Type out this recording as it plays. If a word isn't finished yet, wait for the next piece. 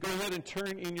ahead and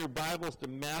turn in your Bibles to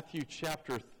Matthew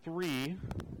chapter 3.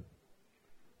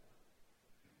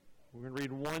 We're going to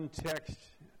read one text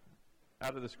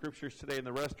out of the scriptures today, and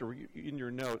the rest are in your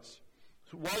notes.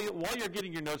 So while you're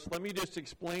getting your notes, let me just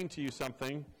explain to you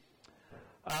something.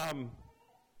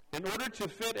 In order to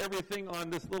fit everything on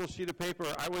this little sheet of paper,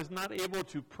 I was not able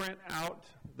to print out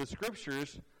the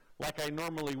scriptures like I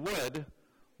normally would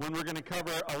when we're going to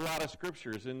cover a lot of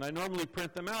scriptures. And I normally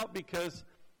print them out because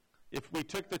if we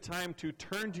took the time to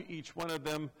turn to each one of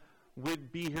them, we'd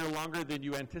be here longer than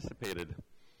you anticipated.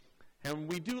 And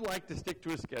we do like to stick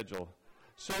to a schedule.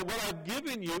 So what I've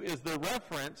given you is the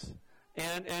reference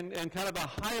and kind of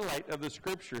a highlight of the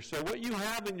scripture. So what you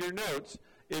have in your notes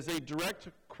is a direct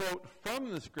quote from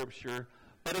the scripture,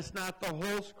 but it's not the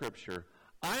whole scripture.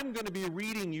 I'm going to be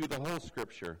reading you the whole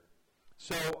scripture.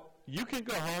 So you can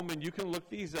go home and you can look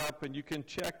these up and you can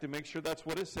check to make sure that's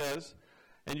what it says,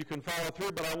 and you can follow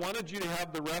through. But I wanted you to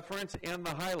have the reference and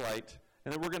the highlight,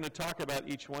 and then we're going to talk about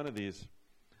each one of these.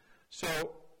 So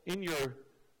in your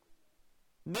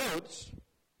notes,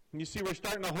 you see we're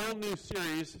starting a whole new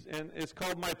series, and it's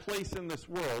called My Place in This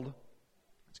World.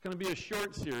 It's going to be a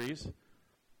short series,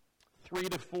 3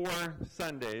 to 4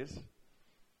 Sundays.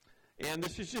 And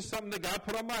this is just something that God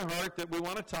put on my heart that we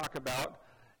want to talk about.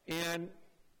 And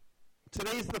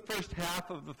today's the first half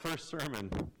of the first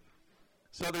sermon.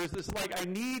 So there's this I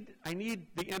need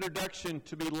the introduction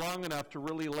to be long enough to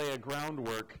really lay a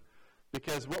groundwork,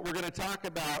 because what we're going to talk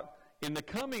about in the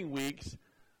coming weeks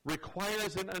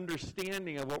requires an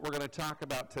understanding of what we're going to talk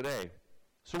about today.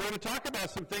 So we're going to talk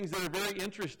about some things that are very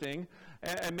interesting,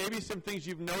 and maybe some things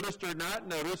you've noticed or not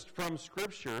noticed from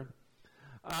Scripture.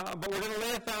 But we're going to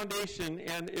lay a foundation,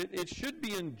 and it should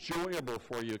be enjoyable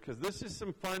for you, because this is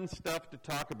some fun stuff to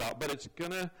talk about, but it's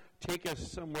going to take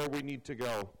us somewhere we need to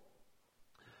go.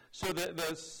 So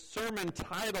the sermon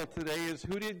title today is,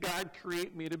 Who Did God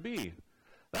Create Me to Be?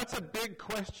 That's a big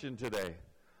question today.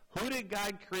 Who did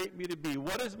God create me to be?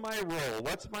 What is my role?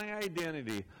 What's my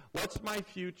identity? What's my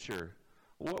future?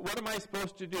 What am I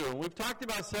supposed to do? And we've talked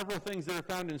about several things that are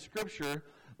found in Scripture,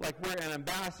 like we're an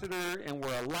ambassador, and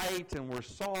we're a light, and we're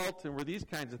salt, and we're these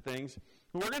kinds of things.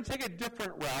 And we're going to take a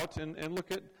different route and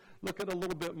look at a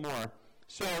little bit more.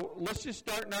 So let's just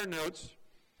start in our notes.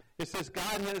 It says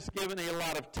God has given a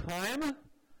lot of time,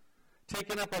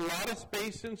 taken up a lot of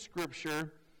space in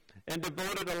Scripture, and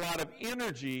devoted a lot of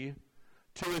energy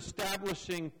to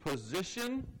establishing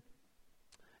position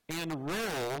and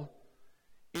role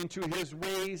into His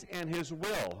ways and His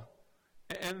will.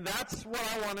 And that's what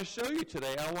I want to show you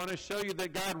today. I want to show you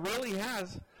that God really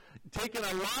has taken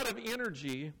a lot of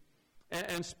energy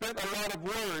and spent a lot of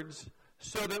words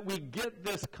so that we get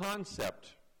this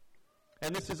concept.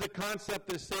 And this is a concept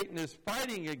that Satan is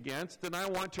fighting against, and I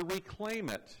want to reclaim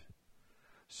it.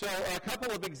 So a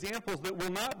couple of examples that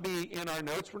will not be in our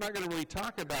notes, we're not going to really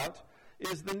talk about,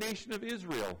 is the nation of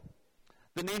Israel.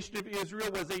 The nation of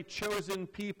Israel was a chosen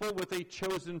people with a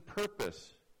chosen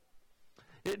purpose.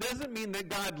 It doesn't mean that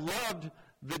God loved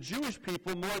the Jewish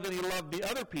people more than He loved the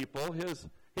other people. His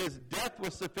death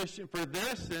was sufficient for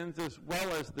their sins as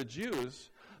well as the Jews.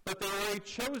 But they were a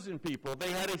chosen people. They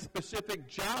had a specific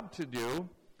job to do,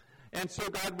 and so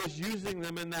God was using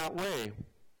them in that way.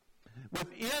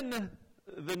 Within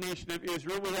the nation of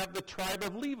Israel, we have the tribe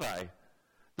of Levi.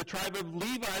 The tribe of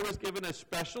Levi was given a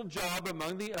special job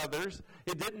among the others.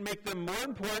 It didn't make them more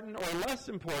important or less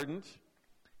important.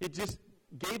 It just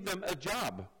gave them a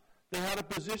job. They had a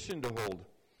position to hold.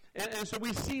 And so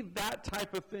we see that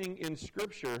type of thing in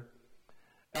Scripture.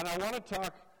 And I want to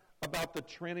talk about the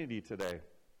Trinity today.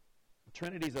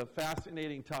 Trinity is a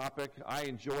fascinating topic. I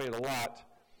enjoy it a lot.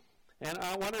 And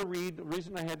I want to read, the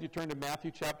reason I had you turn to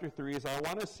Matthew chapter 3 is I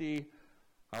want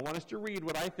us to read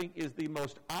what I think is the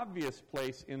most obvious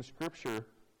place in Scripture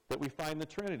that we find the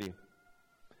Trinity.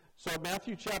 So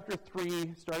Matthew chapter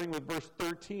 3, starting with verse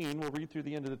 13, we'll read through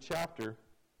the end of the chapter.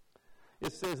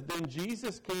 It says, Then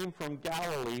Jesus came from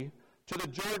Galilee to the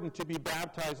Jordan to be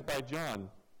baptized by John.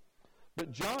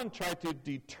 But John tried to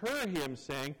deter him,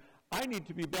 saying, I need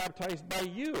to be baptized by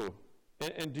you,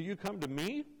 and do you come to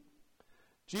me?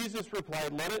 Jesus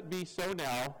replied, Let it be so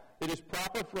now. It is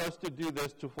proper for us to do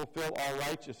this to fulfill all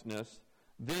righteousness.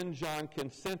 Then John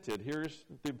consented. Here's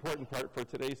the important part for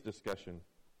today's discussion.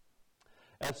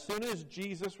 As soon as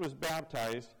Jesus was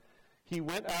baptized, he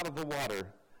went out of the water.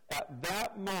 At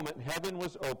that moment, heaven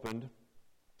was opened,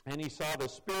 and he saw the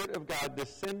Spirit of God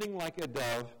descending like a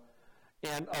dove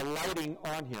and alighting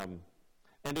on him.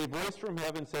 And a voice from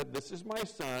heaven said, This is my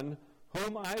Son,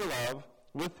 whom I love,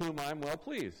 with whom I am well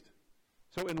pleased.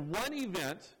 So in one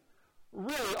event,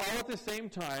 really all at the same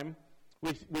time,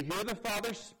 we hear the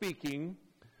Father speaking,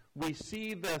 we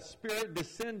see the Spirit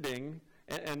descending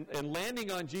and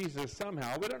landing on Jesus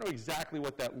somehow. We don't know exactly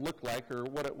what that looked like or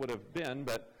what it would have been,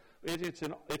 but it's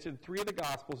in 3 of the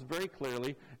Gospels very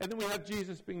clearly. And then we have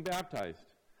Jesus being baptized.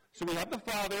 So we have the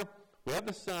Father, we have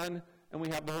the Son, and we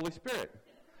have the Holy Spirit.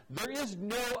 There is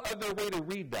no other way to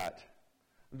read that.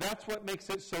 That's what makes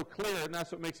it so clear, and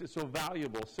that's what makes it so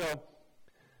valuable. So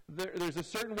there's a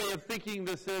certain way of thinking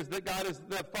that says that God is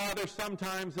the Father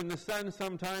sometimes, and the Son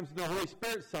sometimes, and the Holy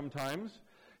Spirit sometimes.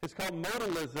 It's called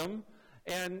modalism,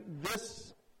 and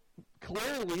this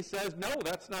clearly says, no,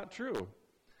 that's not true.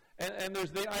 And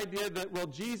there's the idea that, well,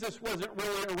 Jesus wasn't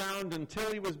really around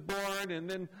until he was born, and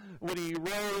then when he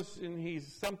rose and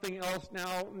he's something else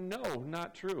now. No,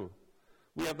 not true.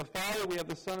 We have the Father, we have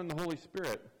the Son, and the Holy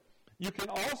Spirit. You can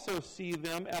also see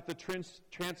them at the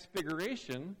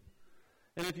Transfiguration.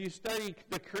 And if you study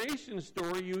the creation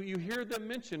story, you hear them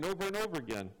mentioned over and over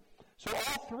again. So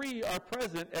all 3 are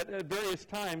present at various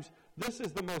times. This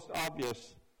is the most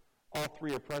obvious. All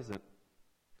 3 are present.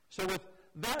 So with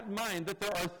that in mind, that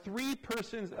there are 3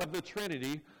 persons of the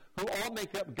Trinity who all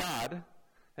make up God,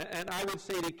 and I would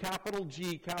say the capital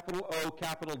G, capital O,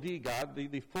 capital D God,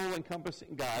 the full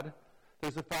encompassing God.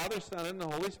 There's the Father, Son, and the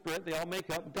Holy Spirit. They all make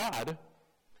up God.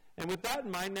 And with that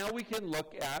in mind, now we can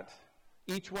look at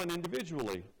each one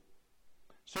individually.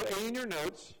 So A in your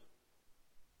notes,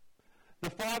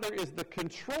 the Father is the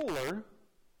controller,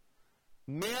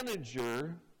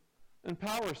 manager, and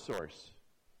power source.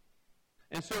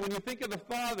 And so when you think of the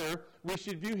Father, we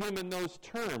should view him in those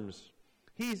terms.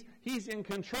 He's in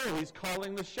control. He's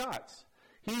calling the shots.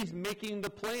 He's making the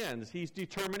plans. He's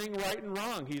determining right and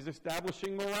wrong. He's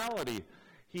establishing morality.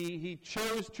 He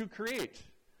chose to create.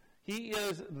 He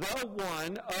is the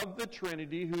one of the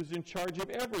Trinity who's in charge of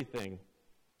everything.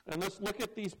 And let's look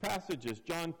at these passages.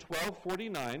 John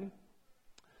 12:49.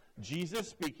 Jesus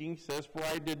speaking says, "For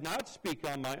I did not speak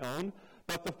on my own,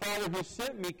 but the Father who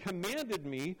sent me commanded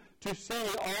me to say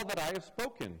all that I have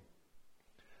spoken."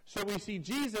 So we see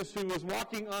Jesus, who was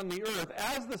walking on the earth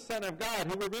as the Son of God,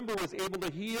 who, remember, was able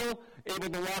to heal, able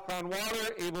to walk on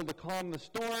water, able to calm the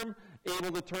storm,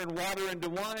 able to turn water into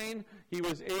wine. He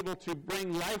was able to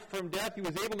bring life from death. He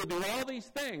was able to do all these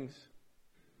things,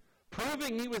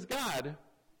 proving he was God.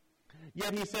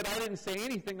 Yet he said, I didn't say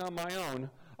anything on my own.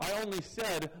 I only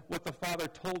said what the Father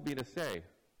told me to say.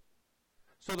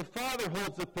 So the Father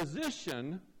holds a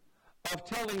position of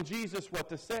telling Jesus what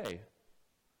to say.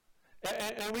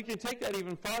 And we can take that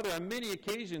even farther. On many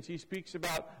occasions, he speaks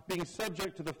about being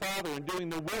subject to the Father and doing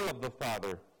the will of the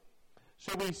Father.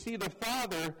 So we see the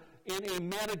Father in a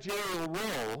managerial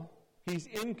role. He's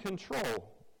in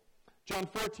control. John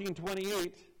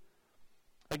 14:28.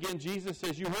 Again, Jesus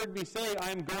says, "You heard me say, I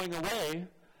am going away,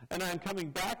 and I am coming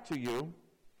back to you.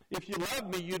 If you love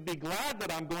me, you'd be glad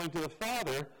that I'm going to the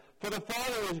Father, for the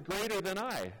Father is greater than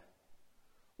I."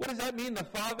 What does that mean, the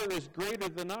Father is greater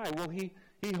than I? Well, he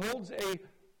holds a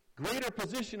greater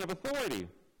position of authority.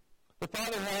 The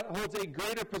Father holds a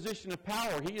greater position of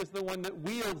power. He is the one that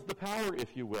wields the power,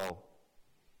 if you will.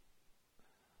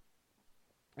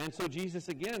 And so Jesus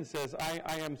again says, I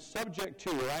am subject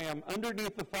to, or I am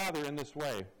underneath the Father in this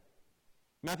way.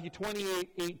 Matthew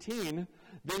 28:18,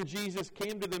 then Jesus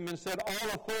came to them and said, all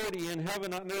authority in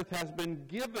heaven and earth has been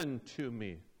given to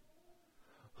me.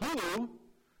 Who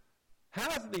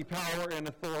has the power and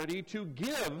authority to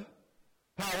give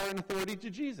power and authority to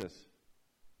Jesus?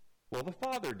 Well, the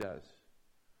Father does.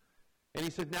 And he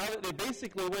said, now that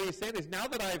basically what he's saying is, now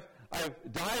that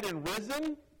I've died and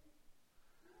risen,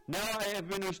 now I have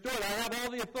been restored. I have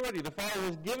all the authority. The Father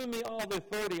has given me all the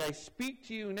authority. I speak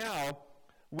to you now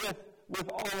with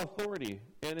all authority.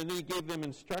 And then he gave them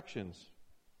instructions.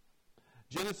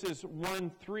 Genesis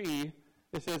 1:3,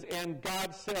 it says, and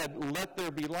God said, let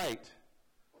there be light.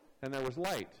 And there was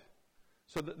light.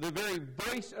 So the very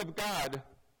voice of God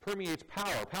permeates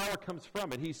power. Power comes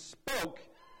from it. He spoke,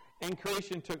 and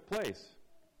creation took place.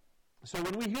 So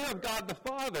when we hear of God the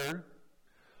Father,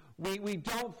 we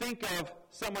don't think of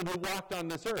someone who walked on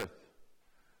this earth.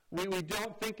 We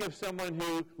don't think of someone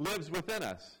who lives within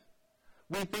us.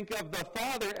 We think of the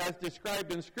Father as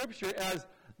described in Scripture as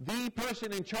the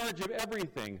person in charge of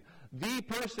everything, the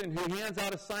person who hands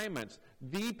out assignments,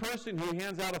 the person who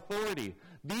hands out authority,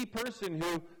 the person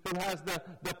who has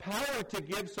the power to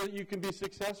give so that you can be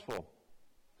successful.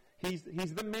 He's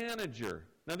the manager.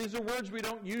 Now, these are words we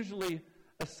don't usually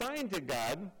assign to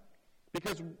God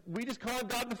because we just call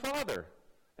God the Father.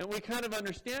 And we kind of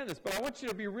understand this. But I want you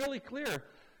to be really clear.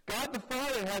 God the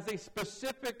Father has a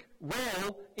specific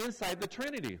role inside the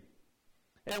Trinity.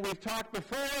 And we've talked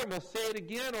before, and we'll say it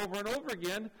again over and over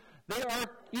again. They are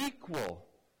equal.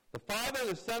 The Father,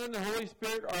 the Son, and the Holy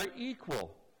Spirit are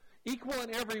equal. Equal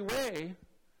in every way,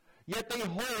 yet they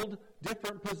hold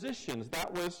different positions.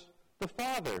 That was the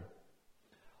Father.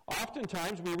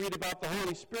 Oftentimes we read about the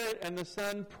Holy Spirit and the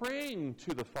Son praying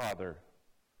to the Father.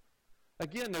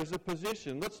 Again, there's a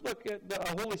position. Let's look at the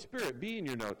Holy Spirit. Be in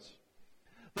your notes.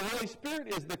 The Holy Spirit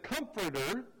is the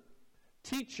comforter,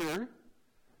 teacher,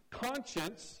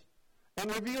 conscience,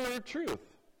 and revealer of truth.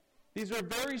 These are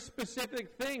very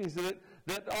specific things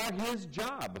that are his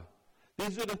job.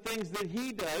 These are the things that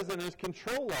he does and is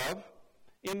control of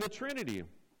in the Trinity.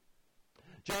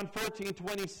 John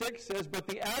 14:26 says, "But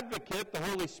the advocate, the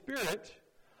Holy Spirit,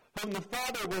 whom the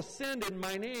Father will send in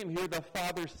my name," here the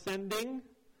Father sending.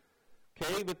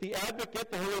 Okay, "but the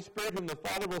advocate, the Holy Spirit, whom the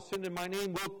Father will send in my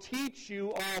name, will teach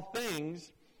you all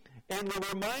things and will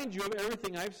remind you of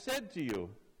everything I've said to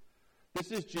you."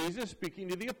 This is Jesus speaking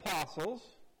to the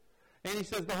apostles. And he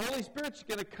says the Holy Spirit's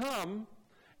going to come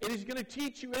and he's going to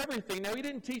teach you everything. Now, he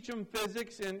didn't teach them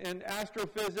physics and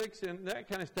astrophysics and that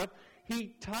kind of stuff. He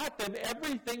taught them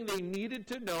everything they needed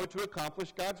to know to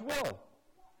accomplish God's will.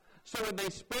 So when they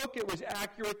spoke, it was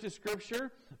accurate to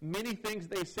Scripture. Many things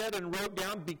they said and wrote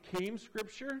down became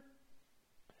Scripture.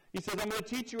 He says, I'm going to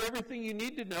teach you everything you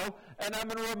need to know, and I'm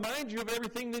going to remind you of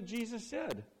everything that Jesus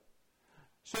said.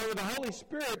 So the Holy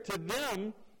Spirit to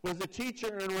them was a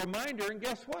teacher and a reminder, and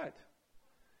guess what?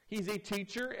 He's a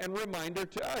teacher and reminder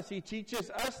to us. He teaches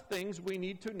us things we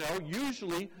need to know,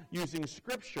 usually using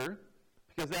Scripture,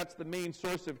 because that's the main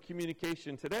source of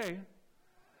communication today.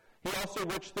 He also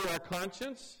works through our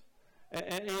conscience,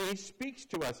 and he speaks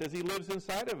to us as he lives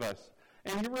inside of us.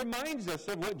 And he reminds us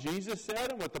of what Jesus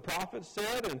said and what the prophets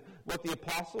said and what the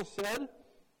apostles said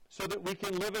so that we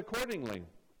can live accordingly.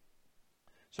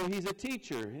 So he's a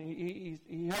teacher.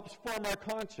 He helps form our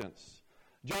conscience.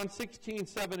 John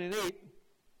 16:7-8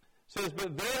 says,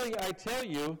 "But verily I tell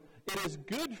you, it is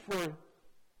for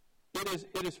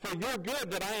your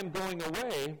good that I am going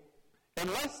away.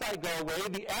 Unless I go away,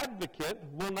 the advocate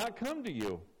will not come to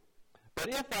you. But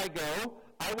if I go,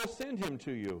 I will send him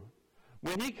to you.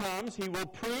 When he comes, he will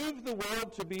prove the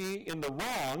world to be in the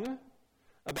wrong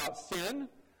about sin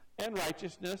and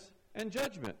righteousness and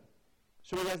judgment."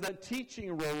 So he has that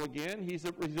teaching role again. He's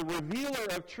a revealer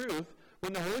of truth.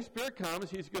 When the Holy Spirit comes,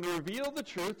 he's going to reveal the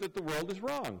truth that the world is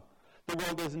wrong. The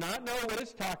world does not know what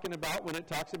it's talking about when it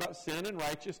talks about sin and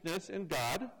righteousness and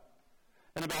God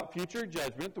and about future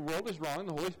judgment. The world is wrong.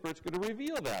 The Holy Spirit's going to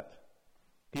reveal that.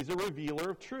 He's a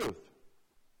revealer of truth.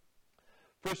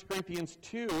 1 Corinthians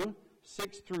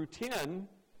 2:6-10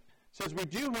 says, "We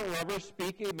do, however,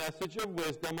 speak a message of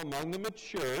wisdom among the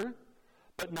mature,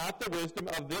 but not the wisdom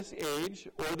of this age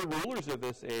or the rulers of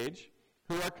this age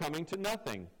who are coming to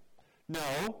nothing.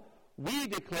 No, we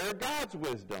declare God's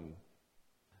wisdom.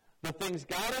 The things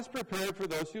God has prepared for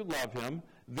those who love him,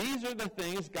 these are the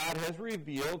things God has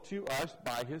revealed to us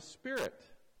by his Spirit."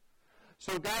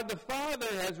 So God the Father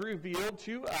has revealed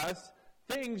to us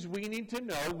things we need to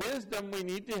know, wisdom we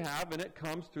need to have, and it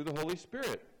comes through the Holy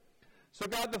Spirit. So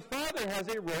God the Father has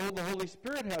a role, the Holy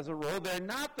Spirit has a role. They're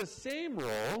not the same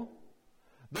role,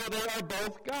 though they are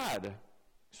both God.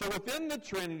 So within the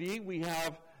Trinity, we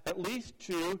have at least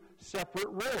two separate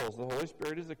roles. The Holy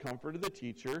Spirit is the comforter, the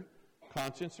teacher,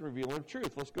 conscience, and revealer of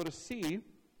truth. Let's go to C.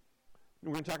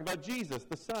 We're going to talk about Jesus,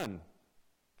 the Son.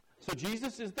 So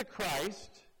Jesus is the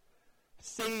Christ,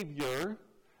 Savior,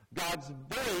 God's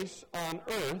voice on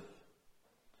earth,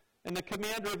 and the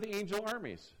commander of the angel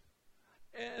armies.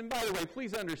 And by the way,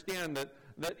 please understand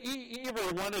that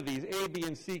either one of these, A, B,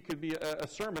 and C, could be a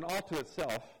sermon all to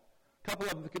itself. A couple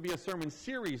of them could be a sermon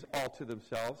series all to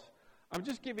themselves. I'm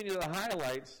just giving you the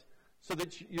highlights so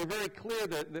that you're very clear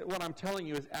that what I'm telling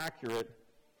you is accurate,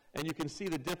 and you can see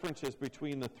the differences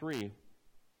between the three.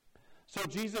 So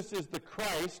Jesus is the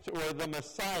Christ, or the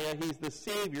Messiah. He's the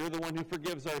Savior, the one who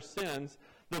forgives our sins,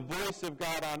 the voice of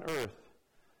God on earth.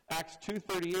 Acts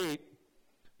 2:38,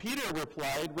 Peter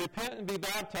replied, "Repent and be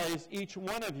baptized, each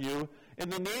one of you, in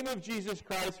the name of Jesus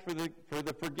Christ for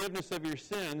the forgiveness of your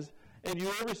sins, and you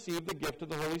will receive the gift of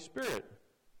the Holy Spirit."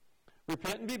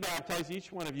 Repent and be baptized,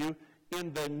 each one of you,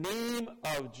 in the name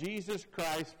of Jesus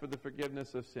Christ for the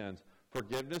forgiveness of sins.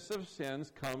 Forgiveness of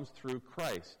sins comes through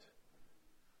Christ.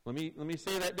 Let me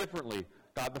say that differently.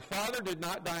 God the Father did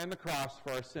not die on the cross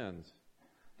for our sins.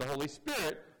 The Holy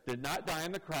Spirit did not die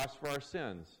on the cross for our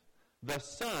sins. The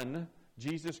Son,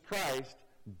 Jesus Christ,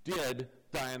 did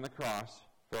die on the cross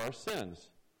for our sins.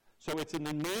 So it's in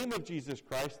the name of Jesus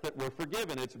Christ that we're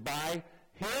forgiven. It's by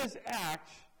his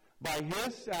act, by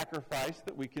his sacrifice,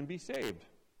 that we can be saved.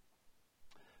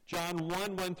 John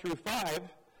 1:1-5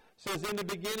 says, "In the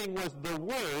beginning was the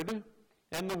Word,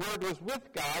 and the Word was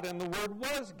with God, and the Word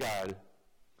was God.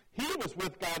 He was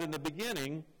with God in the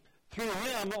beginning. Through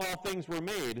him all things were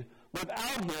made.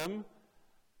 Without him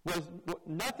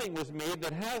nothing was made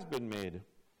that has been made.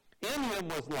 In him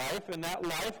was life, and that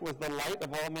life was the light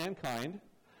of all mankind.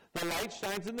 The light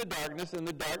shines in the darkness, and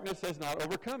the darkness has not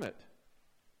overcome it.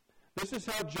 This is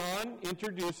how John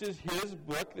introduces his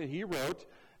book that he wrote.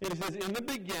 And it says, in the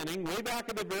beginning, way back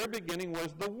at the very beginning,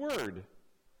 was the Word.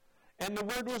 And the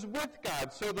Word was with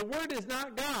God. So the Word is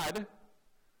not God.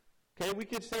 Okay, we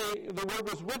could say the Word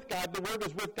was with God. The Word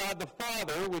was with God the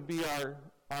Father would be our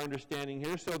understanding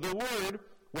here. So the Word,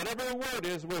 whatever the Word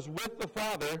is, was with the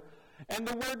Father. And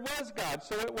the Word was God.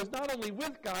 So it was not only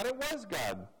with God, it was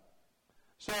God.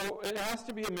 So it has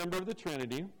to be a member of the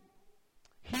Trinity.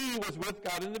 He was with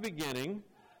God in the beginning.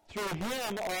 Through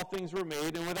him all things were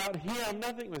made, and without him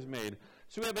nothing was made.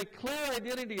 So we have a clear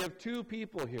identity of two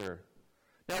people here.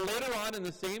 Now later on in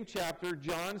the same chapter,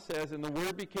 John says, and the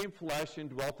Word became flesh and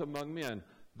dwelt among men.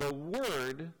 The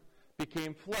Word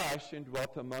became flesh and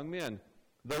dwelt among men.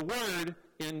 The Word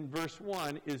in verse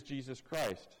 1 is Jesus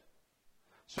Christ.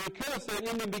 So it could have said,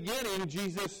 in the beginning,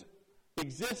 Jesus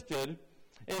existed,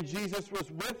 and Jesus was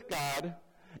with God,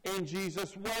 and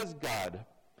Jesus was God.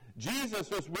 Jesus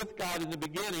was with God in the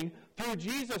beginning. Through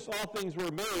Jesus, all things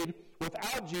were made.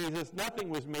 Without Jesus, nothing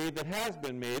was made that has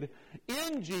been made.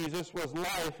 In Jesus was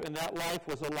life, and that life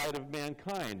was the light of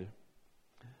mankind.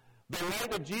 The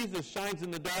light of Jesus shines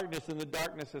in the darkness, and the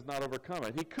darkness has not overcome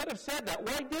it. He could have said that.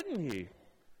 Why didn't he?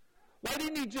 Why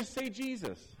didn't he just say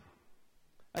Jesus?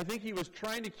 I think he was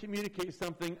trying to communicate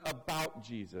something about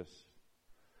Jesus.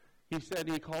 He said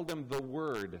he called him the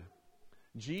Word.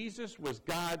 Jesus was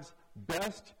God's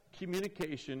best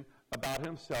communication about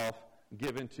himself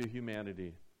given to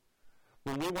humanity.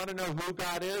 When we want to know who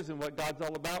God is and what God's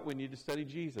all about, we need to study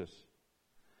Jesus.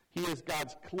 He is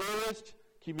God's clearest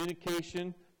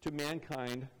communication to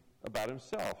mankind about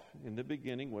himself. In the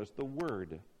beginning was the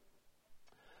Word.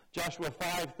 Joshua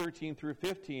 5:13 through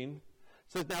 15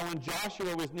 says, now when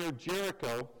Joshua was near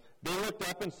Jericho, they looked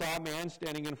up and saw a man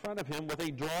standing in front of him with a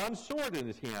drawn sword in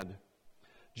his hand.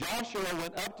 Joshua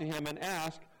went up to him and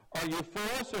asked, are you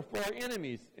for us or for our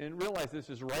enemies? And realize this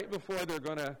is right before they're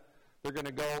going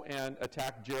to go and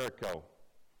attack Jericho.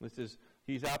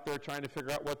 He's out there trying to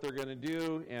figure out what they're going to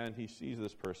do, and he sees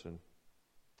this person.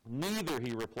 Neither,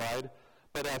 he replied,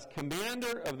 but as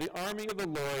commander of the army of the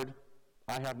Lord,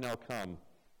 I have now come.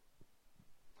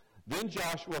 Then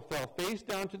Joshua fell face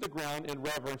down to the ground in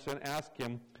reverence and asked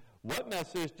him, what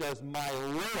message does my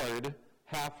Lord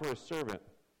have for a servant?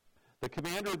 The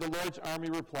commander of the Lord's army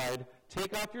replied,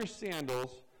 take off your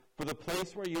sandals, for the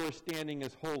place where you are standing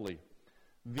is holy.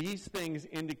 These things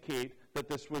indicate that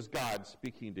this was God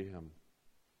speaking to him.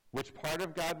 Which part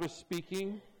of God was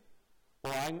speaking?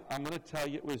 Well, I'm going to tell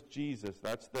you it was Jesus.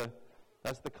 That's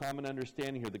the common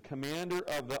understanding here. The commander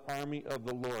of the army of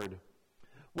the Lord.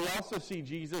 We also see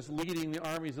Jesus leading the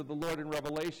armies of the Lord in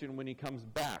Revelation when he comes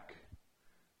back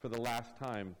for the last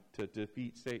time to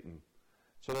defeat Satan.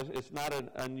 So it's not an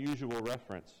unusual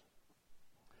reference.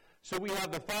 So we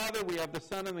have the Father, we have the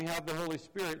Son, and we have the Holy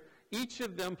Spirit, each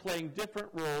of them playing different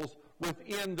roles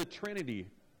within the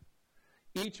Trinity.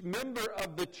 Each member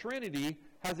of the Trinity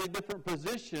has a different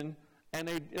position and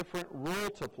a different role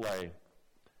to play.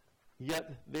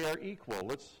 Yet they are equal.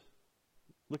 Let's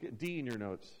look at D in your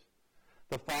notes.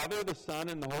 The Father, the Son,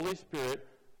 and the Holy Spirit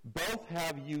both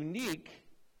have unique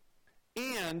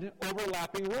and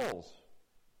overlapping roles.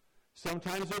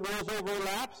 Sometimes the roles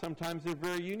overlap, sometimes they're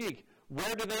very unique.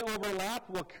 Where do they overlap?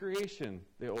 Well, creation,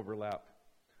 they overlap.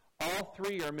 All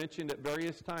three are mentioned at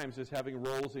various times as having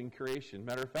roles in creation.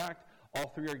 Matter of fact, all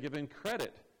three are given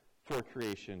credit for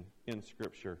creation in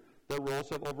Scripture. Their roles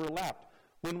have overlapped.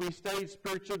 When we studied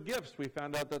spiritual gifts, we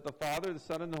found out that the Father, the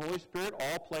Son, and the Holy Spirit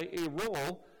all play a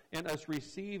role in us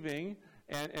receiving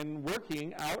and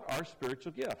working out our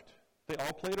spiritual gift. They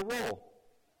all played a role.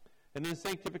 And then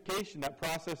sanctification, that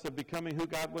process of becoming who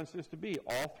God wants us to be,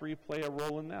 all three play a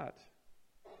role in that.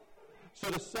 So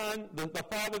the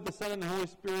Father, the Son, and the Holy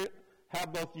Spirit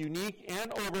have both unique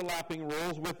and overlapping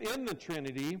roles within the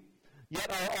Trinity, yet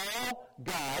are all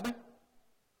God,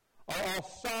 are all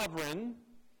sovereign,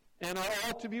 and are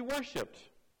all to be worshipped.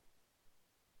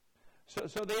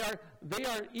 So they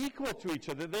are equal to each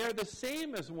other. They are the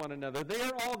same as one another. They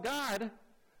are all God,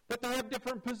 but they have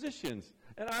different positions.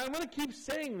 And I'm going to keep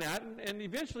saying that, and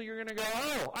eventually you're going to go,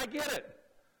 oh, I get it.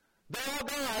 They're all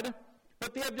God,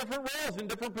 but they have different roles and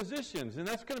different positions, and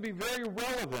that's going to be very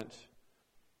relevant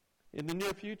in the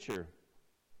near future.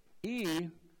 E,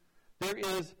 there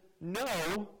is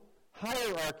no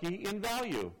hierarchy in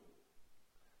value.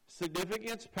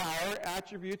 significance, power,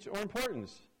 attributes, or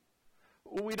importance.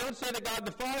 We don't say that God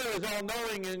the Father is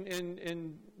all-knowing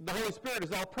and the Holy Spirit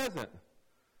is all-present.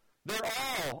 They're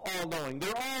all all-knowing.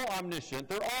 They're all omniscient.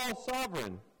 They're all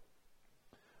sovereign.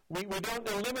 We don't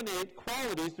eliminate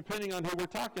qualities depending on who we're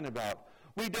talking about.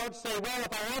 We don't say, well,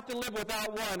 if I have to live without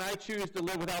one, I choose to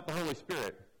live without the Holy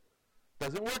Spirit.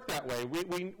 Doesn't work that way.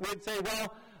 We'd say,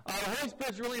 well, the Holy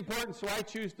Spirit's really important, so I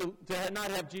choose to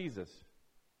not have Jesus.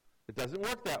 It doesn't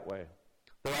work that way.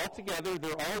 They're all together.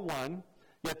 They're all one.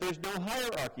 Yet there's no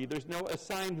hierarchy. There's no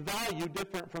assigned value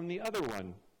different from the other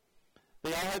one.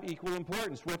 They all have equal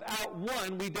importance. Without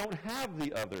one, we don't have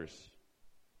the others.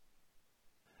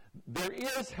 There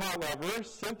is, however,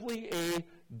 simply a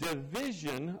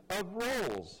division of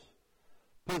roles,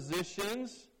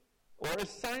 positions, or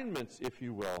assignments, if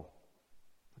you will.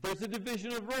 There's a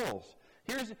division of roles.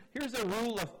 Here's a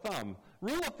rule of thumb.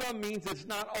 Rule of thumb means it's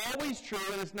not always true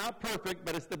and it's not perfect,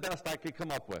 but it's the best I could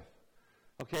come up with.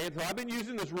 Okay, so I've been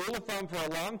using this rule of thumb for a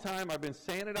long time. I've been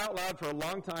saying it out loud for a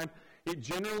long time. It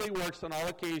generally works on all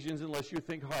occasions unless you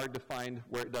think hard to find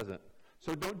where it doesn't.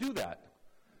 So don't do that.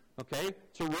 Okay,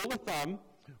 so rule of thumb,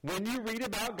 when you read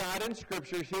about God in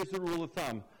Scripture, here's the rule of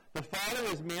thumb. The Father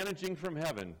is managing from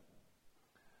heaven.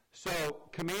 So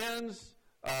commands,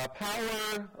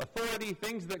 power, authority,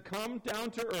 things that come down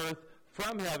to earth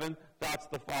from heaven, that's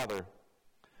the Father.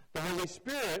 The Holy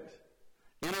Spirit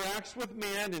interacts with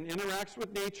man and interacts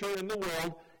with nature and the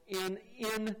world in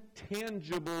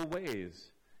intangible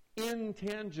ways.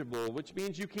 Intangible, which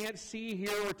means you can't see,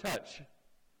 hear, or touch.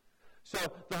 So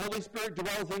the Holy Spirit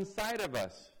dwells inside of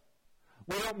us.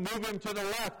 We don't move him to the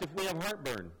left if we have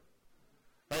heartburn.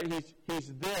 Right?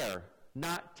 He's there,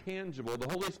 not tangible. The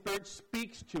Holy Spirit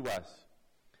speaks to us.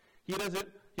 He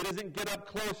doesn't get up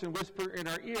close and whisper in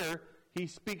our ear. He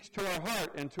speaks to our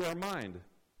heart and to our mind.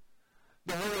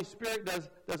 The Holy Spirit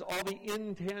does all the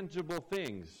intangible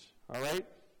things. All right?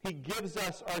 He gives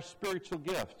us our spiritual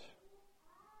gift.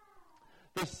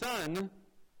 The Son,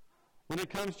 when it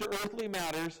comes to earthly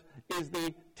matters, is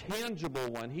the tangible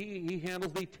one. He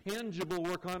handles the tangible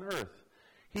work on earth.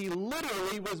 He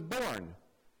literally was born.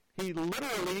 He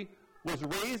literally was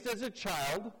raised as a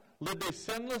child, lived a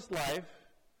sinless life.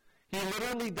 He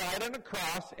literally died on a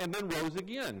cross and then rose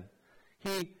again.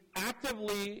 He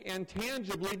actively and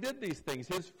tangibly did these things.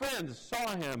 His friends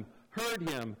saw him, heard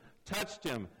him, touched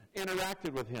him,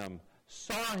 interacted with him,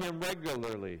 saw him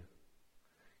regularly.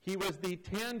 He was the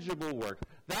tangible work.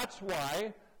 That's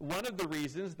why one of the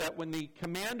reasons that when the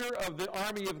commander of the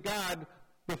army of God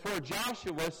before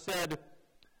Joshua said,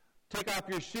 take off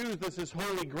your shoes, this is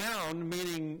holy ground,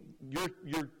 meaning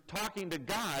you're talking to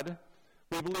God,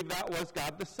 we believe that was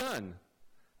God the Son.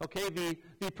 Okay,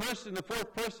 the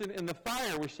fourth person in the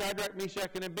fire with Shadrach,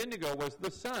 Meshach, and Abednego was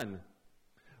the Son.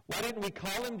 Why didn't we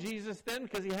call him Jesus then?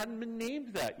 Because he hadn't been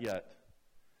named that yet.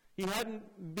 He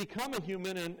hadn't become a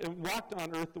human and walked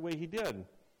on earth the way he did.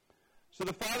 So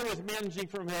the Father is managing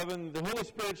from heaven, the Holy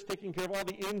Spirit's taking care of all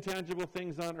the intangible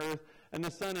things on earth, and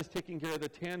the Son is taking care of the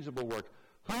tangible work.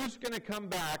 Who's going to come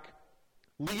back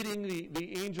leading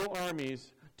the angel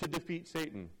armies to defeat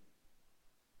Satan?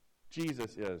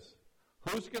 Jesus is.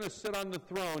 Who's going to sit on the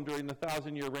throne during the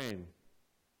 1,000-year reign?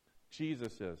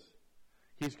 Jesus is.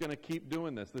 He's going to keep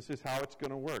doing this. This is how it's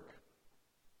going to work.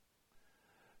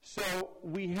 So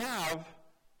we have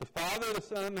the Father, the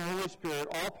Son, and the Holy Spirit,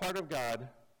 all part of God.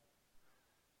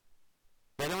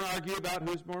 They don't argue about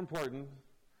who's more important.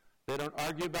 They don't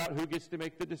argue about who gets to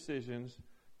make the decisions.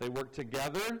 They work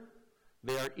together.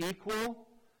 They are equal,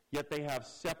 yet they have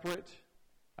separate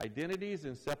identities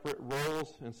and separate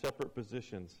roles and separate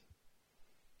positions.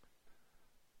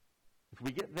 If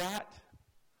we get that,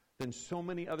 then so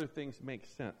many other things make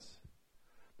sense.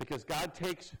 Because God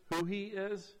takes who he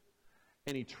is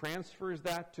and he transfers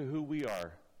that to who we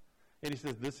are. And he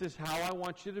says, this is how I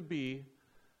want you to be.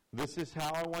 This is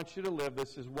how I want you to live.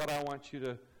 This is what I want you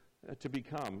to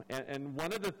become. And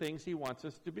one of the things he wants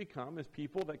us to become is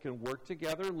people that can work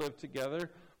together, live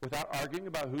together, without arguing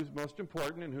about who's most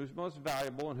important and who's most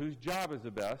valuable and whose job is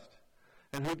the best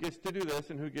and who gets to do this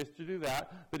and who gets to do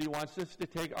that. But he wants us to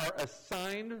take our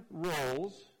assigned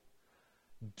roles,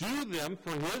 do them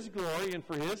for his glory and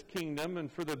for his kingdom and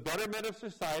for the betterment of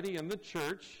society and the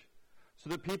church, so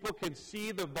that people can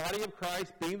see the body of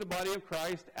Christ being the body of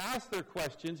Christ, ask their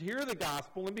questions, hear the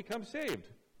gospel, and become saved.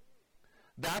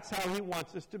 That's how he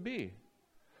wants us to be.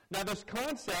 Now, this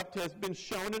concept has been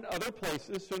shown in other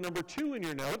places. So number 2 in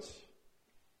your notes,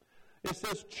 it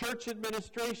says church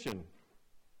administration.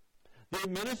 The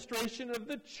administration of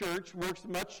the church works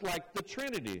much like the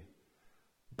Trinity,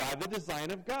 by the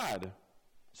design of God.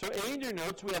 So A in your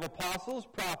notes, we have apostles,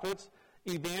 prophets,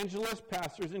 evangelists,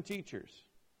 pastors, and teachers.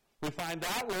 We find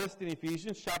that list in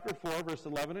Ephesians chapter 4, verse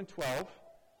 11 and 12.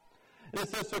 And it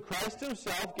says, so Christ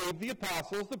himself gave the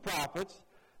apostles, the prophets,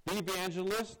 the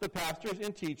evangelists, the pastors,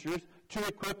 and teachers to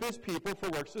equip his people for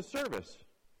works of service.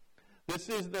 This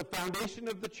is the foundation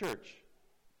of the church.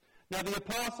 Now, the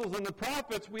apostles and the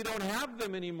prophets, we don't have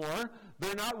them anymore.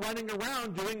 They're not running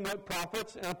around doing what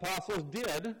prophets and apostles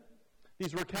did.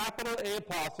 These were capital A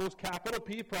apostles, capital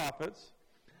P prophets.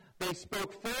 They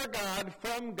spoke for God,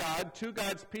 from God, to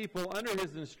God's people under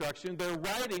his instruction. Their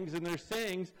writings and their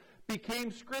sayings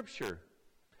became Scripture.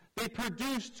 They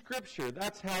produced Scripture.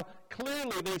 That's how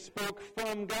clearly they spoke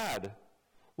from God.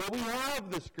 Well, we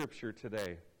have the Scripture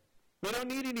today. We don't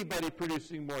need anybody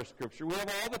producing more Scripture. We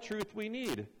have all the truth we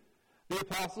need. The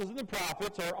apostles and the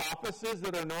prophets are offices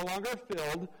that are no longer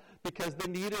filled because the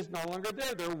need is no longer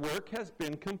there. Their work has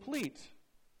been complete.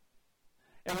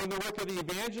 And when the work of the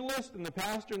evangelist and the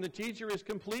pastor and the teacher is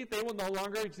complete, they will no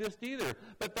longer exist either.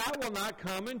 But that will not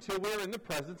come until we're in the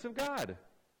presence of God.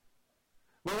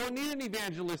 We won't need an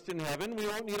evangelist in heaven. We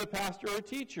won't need a pastor or a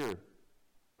teacher,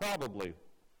 probably.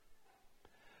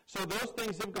 So those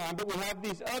things have gone, but we have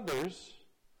these others.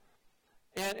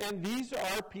 And these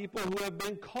are people who have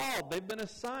been called. They've been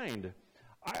assigned.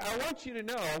 I want you to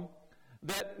know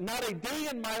that not a day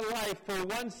in my life for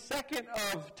 1 second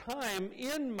of time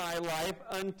in my life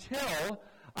until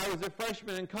I was a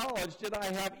freshman in college did I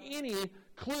have any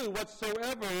clue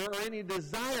whatsoever or any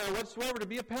desire whatsoever to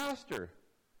be a pastor.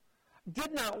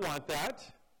 Did not want that.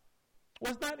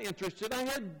 Was not interested. I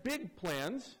had big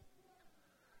plans.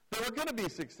 They were going to be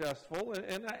successful,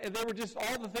 and they were just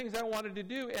all the things I wanted to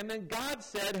do. And then God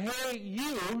said, hey,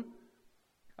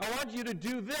 I want you to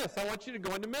do this. I want you to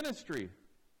go into ministry.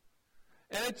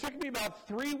 And it took me about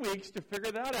 3 weeks to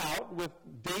figure that out with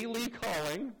daily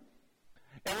calling.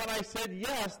 And when I said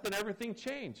yes, then everything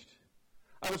changed.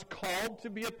 I was called to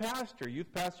be a pastor,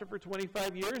 youth pastor for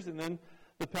 25 years, and then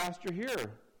the pastor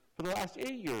here for the last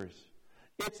 8 years.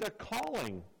 It's a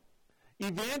calling.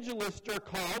 Evangelists are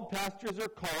called, pastors are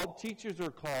called, teachers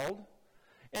are called.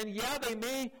 And yeah, they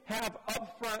may have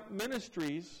upfront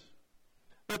ministries,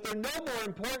 but they're no more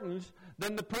important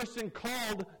than the person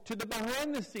called to the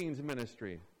behind-the-scenes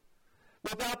ministry.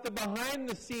 Without the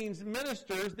behind-the-scenes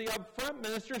ministers, the upfront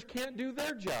ministers can't do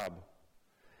their job.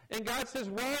 And God says,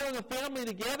 we're all in a family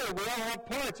together. We all have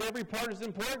parts. Every part is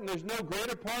important. There's no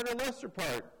greater part or lesser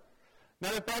part.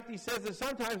 Matter of fact, he says that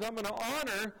sometimes I'm going to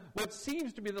honor what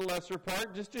seems to be the lesser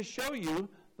part just to show you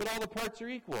that all the parts are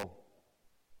equal.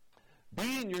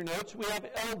 B in your notes, we have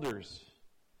elders.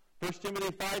 1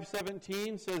 Timothy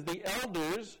 5:17 says, the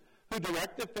elders who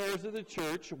direct the affairs of the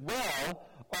church well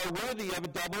are worthy of a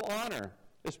double honor,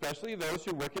 especially those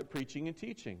who work at preaching and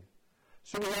teaching.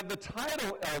 So we have the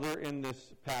title elder in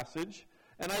this passage,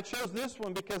 and I chose this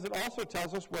one because it also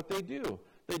tells us what they do.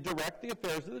 They direct the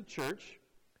affairs of the church,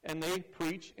 and they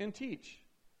preach and teach.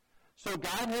 So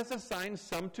God has assigned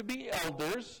some to be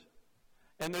elders,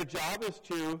 and their job is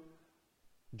to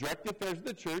direct the affairs of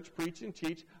the church, preach and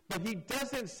teach, but he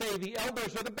doesn't say the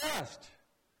elders are the best.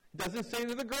 He doesn't say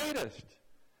they're the greatest.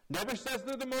 Never says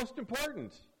they're the most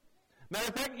important. Matter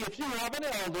of fact, if you have an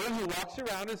elder who walks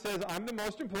around and says, I'm the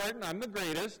most important, I'm the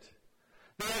greatest,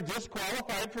 they are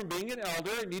disqualified from being an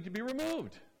elder and need to be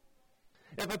removed.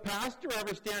 If a pastor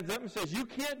ever stands up and says, you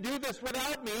can't do this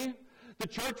without me, the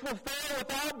church will fail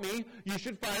without me, you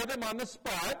should fire them on the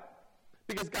spot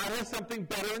because God has something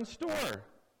better in store.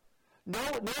 No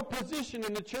position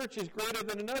in the church is greater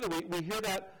than another. We hear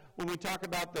that when we talk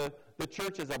about the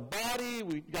church as a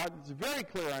body. God's very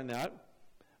clear on that.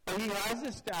 But he has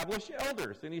established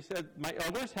elders. And he said, my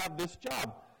elders have this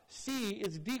job. C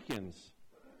is deacons.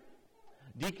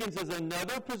 Deacons is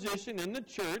another position in the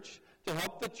church to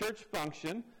help the church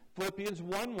function. Philippians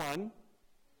 1:1.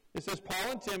 It says,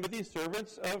 Paul and Timothy,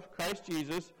 servants of Christ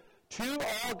Jesus, to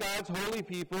all God's holy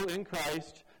people in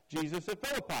Christ Jesus at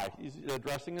Philippi. He's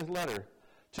addressing his letter.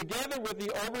 Together with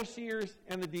the overseers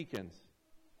and the deacons.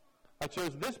 I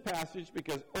chose this passage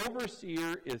because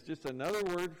overseer is just another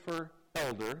word for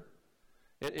elder.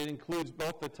 It includes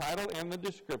both the title and the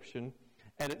description,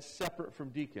 and it's separate from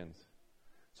deacons.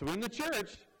 So in the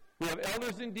church, we have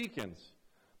elders and deacons.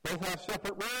 Both have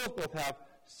separate roles, both have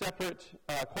separate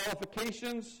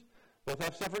qualifications, both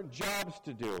have separate jobs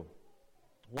to do.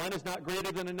 One is not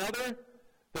greater than another.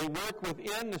 They work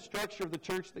within the structure of the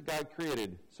church that God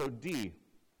created. So D,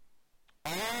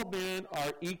 all men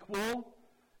are equal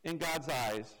in God's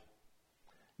eyes,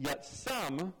 yet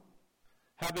some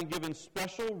have been given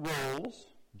special roles,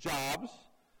 jobs,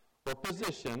 or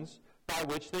positions by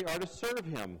which they are to serve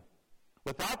him.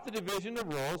 Without the division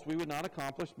of roles, we would not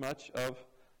accomplish much of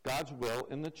God's will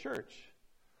in the church.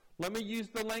 Let me use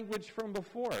the language from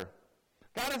before.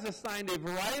 God has assigned a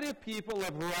variety of people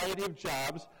a variety of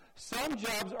jobs. Some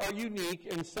jobs are unique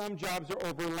and some jobs are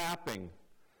overlapping.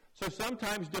 So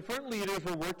sometimes different leaders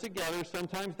will work together.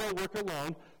 Sometimes they'll work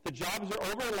alone. The jobs are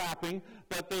overlapping,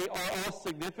 but they are all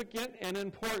significant and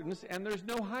important, and there's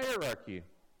no hierarchy.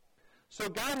 So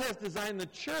God has designed the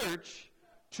church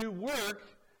to work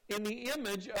in the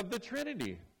image of the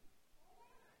Trinity.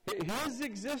 His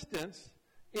existence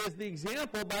is the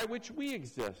example by which we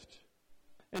exist.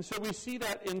 And so we see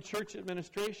that in church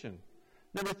administration.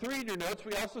 Number 3 in your notes,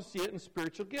 we also see it in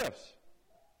spiritual gifts.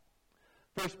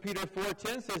 1 Peter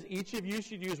 4:10 says, each of you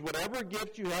should use whatever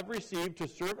gift you have received to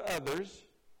serve others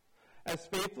as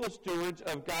faithful stewards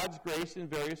of God's grace in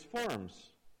various forms.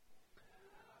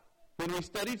 When we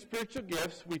studied spiritual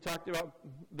gifts, we talked about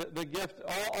the gift,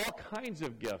 all kinds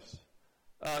of gifts.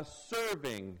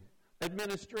 Serving,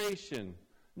 administration,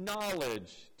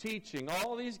 knowledge, teaching,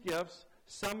 all these gifts.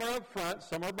 Some are up front,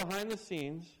 some are behind the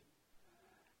scenes.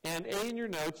 And A in your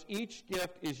notes, each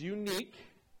gift is unique.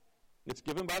 It's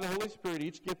given by the Holy Spirit.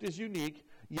 Each gift is unique,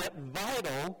 yet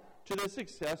vital to the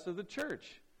success of the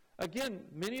church. Again,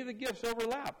 many of the gifts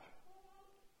overlap.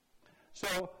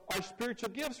 So our spiritual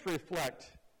gifts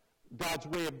reflect God's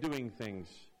way of doing things,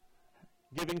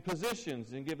 giving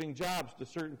positions and giving jobs to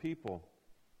certain people.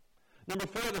 Number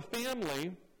 4, the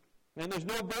family. And there's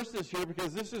no verses here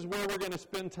because this is where we're going to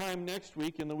spend time next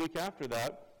week and the week after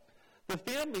that. The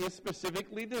family is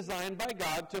specifically designed by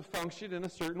God to function in a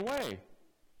certain way.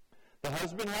 The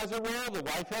husband has a role, the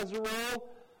wife has a role.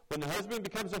 When the husband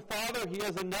becomes a father, he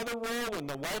has another role. When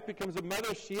the wife becomes a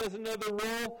mother, she has another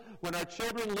role. When our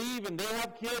children leave and they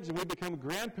have kids and we become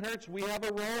grandparents, we have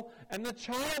a role. And the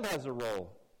child has a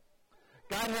role.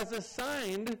 God has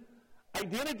assigned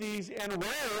identities and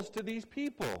roles to these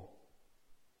people.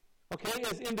 Okay,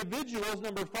 as individuals,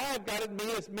 number 5, God had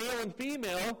made us male and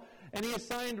female, and he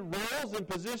assigned roles and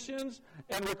positions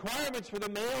and requirements for the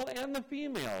male and the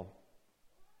female.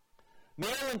 Male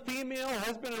and female,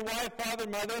 husband and wife, father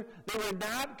and mother, they were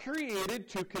not created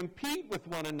to compete with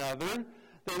one another.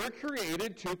 They were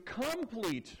created to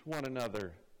complete one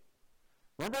another.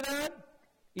 Remember that?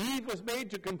 Eve was made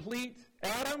to complete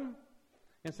Adam.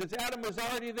 And since Adam was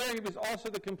already there, he was also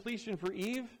the completion for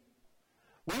Eve.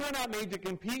 We were not made to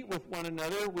compete with one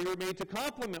another. We were made to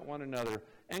complement one another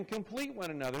and complete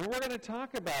one another. And we're going to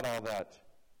talk about all that.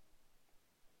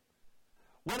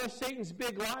 One of Satan's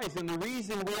big lies, and the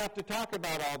reason we have to talk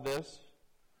about all this,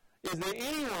 is that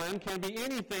anyone can be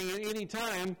anything at any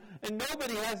time, and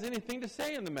nobody has anything to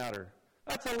say in the matter.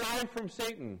 That's a lie from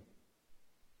Satan.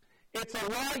 It's a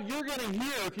lie you're going to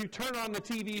hear if you turn on the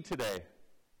TV today.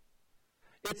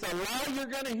 It's a lie you're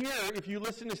going to hear if you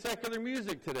listen to secular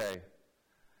music today.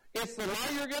 It's the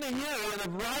lie you're going to hear in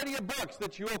a variety of books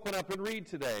that you open up and read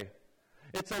today.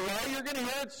 It's a lie you're going to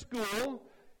hear at school.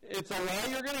 It's a lie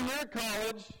you're going to hear at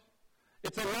college.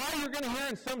 It's a lie you're going to hear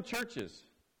in some churches.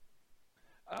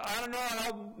 I don't know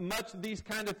how much these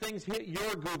kind of things hit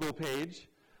your Google page,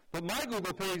 but my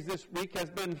Google page this week has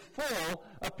been full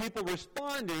of people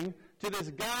responding to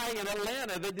this guy in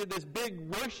Atlanta that did this big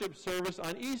worship service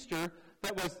on Easter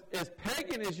that was as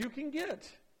pagan as you can get.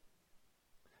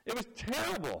 It was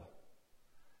terrible.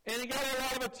 And he got a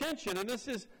lot of attention. And this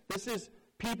is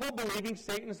people believing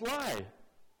Satan's lie.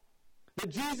 That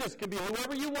Jesus can be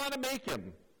whoever you want to make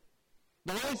him.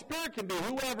 The Holy Spirit can be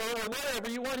whoever or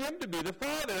whatever you want him to be. The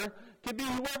Father can be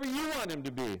whoever you want him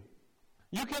to be.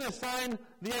 You can assign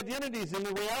the identities and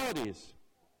the realities.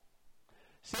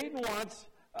 Satan wants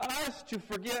us to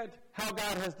forget how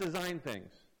God has designed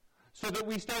things. So that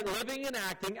we start living and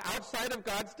acting outside of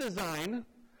God's design.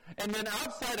 And then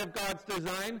outside of God's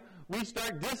design, we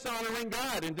start dishonoring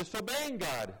God and disobeying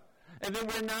God. And then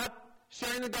we're not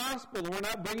sharing the gospel, and we're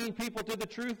not bringing people to the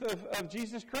truth of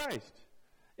Jesus Christ.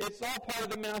 It's all part of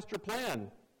the master plan.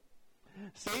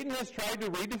 Satan has tried to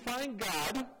redefine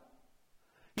God.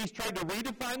 He's tried to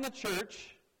redefine the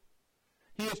church.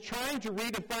 He is trying to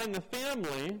redefine the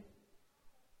family.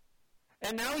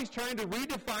 And now he's trying to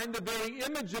redefine the very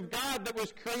image of God that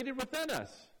was created within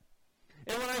us.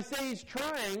 And when I say he's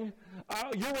trying,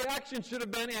 your reaction should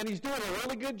have been, and he's doing a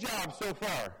really good job so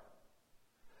far.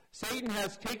 Satan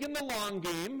has taken the long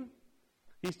game.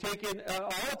 He's taken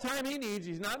all the time he needs.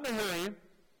 He's not in a hurry.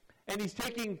 And he's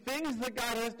taking things that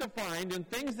God has defined and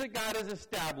things that God has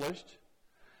established,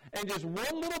 and just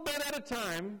one little bit at a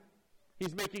time,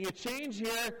 he's making a change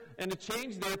here and a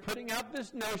change there, putting out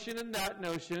this notion and that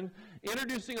notion,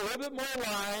 introducing a little bit more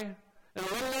lie and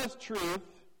a little less truth,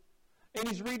 and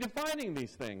he's redefining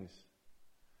these things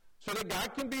so that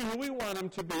God can be who we want him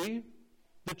to be,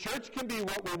 The church can be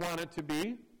what we want it to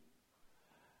be.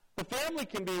 The family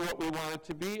can be what we want it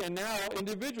to be, and now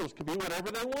individuals can be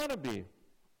whatever they want to be.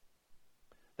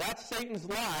 That's Satan's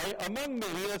lie. Among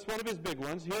many, that's one of his big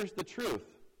ones. Here's the truth.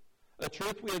 A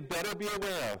truth we had better be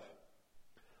aware of.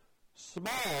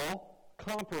 Small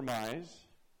compromise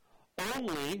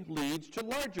only leads to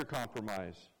larger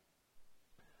compromise,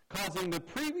 causing the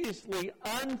previously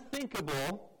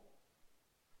unthinkable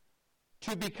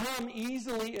to become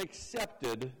easily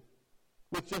accepted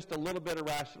with just a little bit of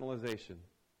rationalization.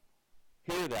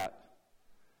 Hear that.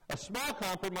 A small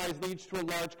compromise leads to a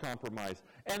large compromise.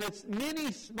 And it's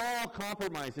many small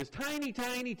compromises, tiny,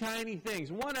 tiny, tiny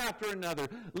things, one after another,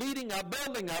 leading up,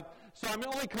 building up. So I'm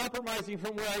only compromising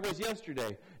from where I was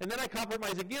yesterday. And then I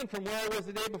compromise again from where I was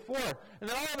the day before. And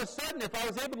then all of a sudden, if I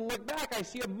was able to look back, I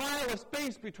see a mile of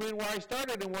space between where I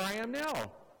started and where I am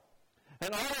now.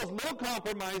 And all those little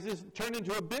compromises turn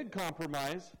into a big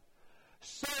compromise,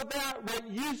 so that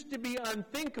what used to be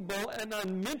unthinkable and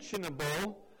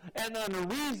unmentionable and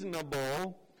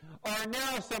unreasonable are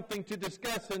now something to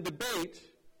discuss and debate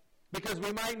because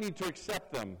we might need to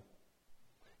accept them.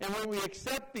 And when we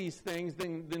accept these things,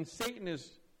 then Satan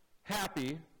is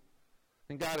happy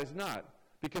and God is not,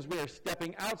 because we are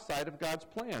stepping outside of God's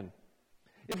plan.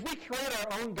 If we create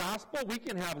our own gospel, we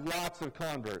can have lots of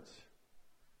converts.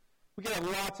 We can have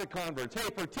lots of converts. Hey,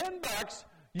 for $10,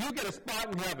 you get a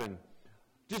spot in heaven.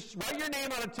 Just write your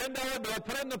name on a $10 bill,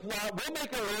 put it in the plot, we'll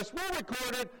make a list, we'll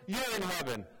record it, you're in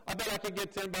heaven. I bet I could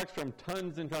get $10 from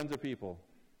tons and tons of people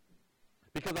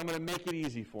because I'm going to make it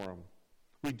easy for them.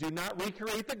 We do not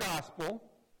recreate the gospel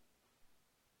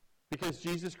because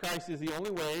Jesus Christ is the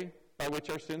only way by which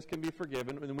our sins can be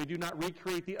forgiven, and we do not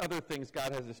recreate the other things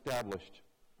God has established.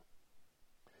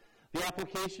 The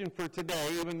application for today,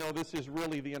 even though this is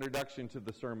really the introduction to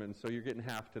the sermon, so you're getting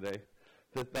half today,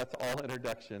 that's all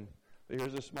introduction.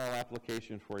 Here's a small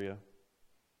application for you.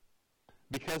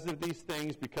 Because of these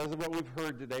things, because of what we've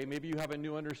heard today, maybe you have a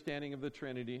new understanding of the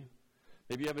Trinity.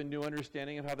 Maybe you have a new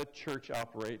understanding of how the church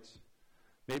operates.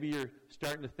 Maybe you're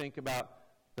starting to think about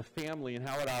the family and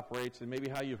how it operates, and maybe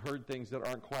how you've heard things that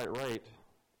aren't quite right.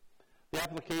 The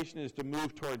application is to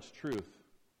move towards truth.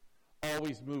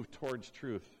 Always move towards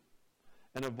truth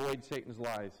and avoid Satan's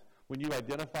lies. When you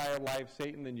identify a lie of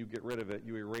Satan, then you get rid of it.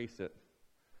 You erase it.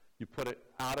 You put it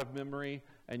out of memory,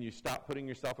 and you stop putting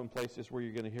yourself in places where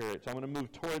you're going to hear it. So I'm going to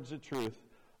move towards the truth.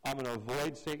 I'm going to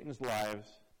avoid Satan's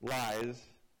lies.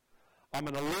 I'm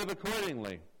going to live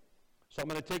accordingly. So I'm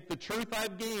going to take the truth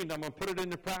I've gained, I'm going to put it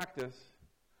into practice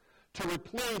to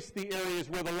replace the areas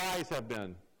where the lies have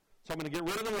been. So I'm going to get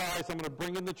rid of the lies. I'm going to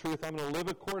bring in the truth. I'm going to live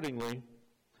accordingly.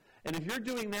 And if you're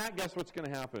doing that, guess what's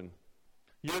going to happen?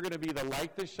 You're going to be the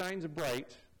light that shines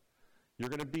bright. You're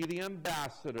going to be the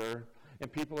ambassador.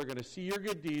 And people are going to see your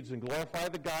good deeds and glorify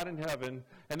the God in heaven,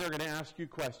 and they're going to ask you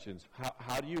questions.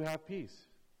 How do you have peace?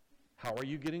 How are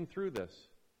you getting through this?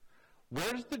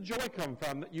 Where does the joy come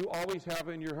from that you always have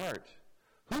in your heart?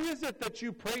 Who is it that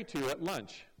you pray to at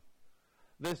lunch?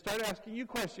 They start asking you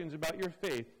questions about your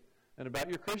faith and about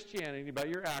your Christianity, about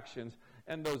your actions,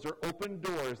 and those are open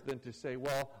doors then to say,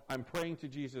 well, I'm praying to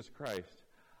Jesus Christ.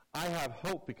 I have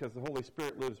hope because the Holy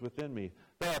Spirit lives within me.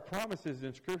 There are promises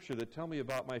in Scripture that tell me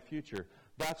about my future.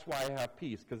 That's why I have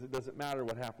peace, because it doesn't matter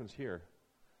what happens here.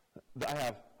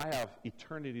 I have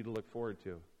eternity to look forward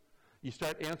to. You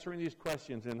start answering these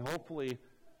questions, and hopefully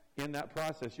in that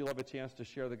process you'll have a chance to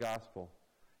share the gospel.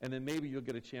 And then maybe you'll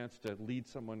get a chance to lead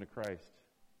someone to Christ.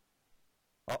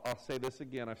 I'll say this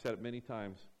again. I've said it many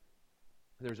times.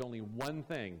 There's only one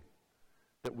thing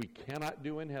that we cannot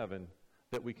do in heaven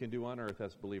that we can do on earth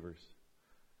as believers.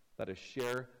 That is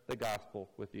share the gospel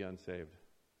with the unsaved.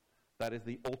 That is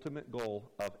the ultimate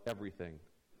goal of everything.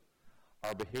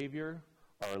 Our behavior,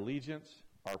 our allegiance,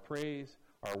 our praise,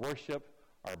 our worship,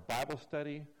 our Bible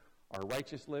study, our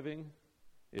righteous living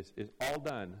is all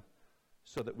done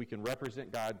so that we can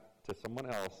represent God to someone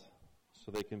else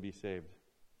so they can be saved.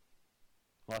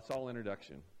 Well, that's all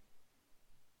introduction.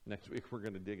 Next week we're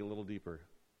going to dig a little deeper.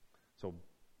 So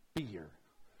be here.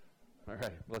 All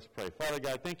right, let's pray. Father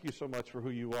God, thank you so much for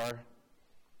who you are.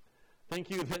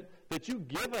 Thank you that you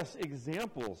give us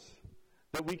examples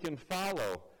that we can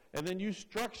follow, and then you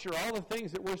structure all the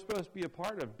things that we're supposed to be a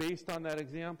part of based on that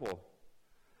example.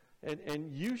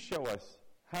 And you show us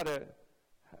how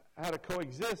to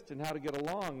coexist and how to get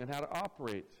along and how to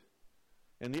operate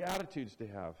and the attitudes to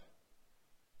have.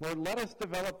 Lord, let us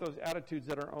develop those attitudes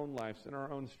in our own lives, in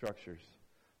our own structures.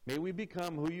 May we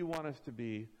become who you want us to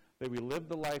be. May we live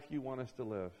the life you want us to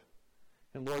live.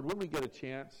 And Lord, when we get a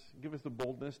chance, give us the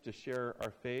boldness to share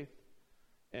our faith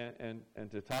and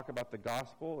to talk about the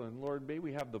gospel. And Lord, may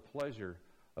we have the pleasure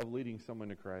of leading someone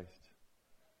to Christ.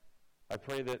 I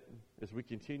pray that as we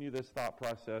continue this thought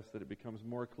process, that it becomes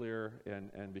more clear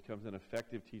and becomes an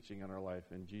effective teaching in our life.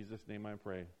 In Jesus' name I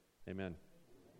pray. Amen.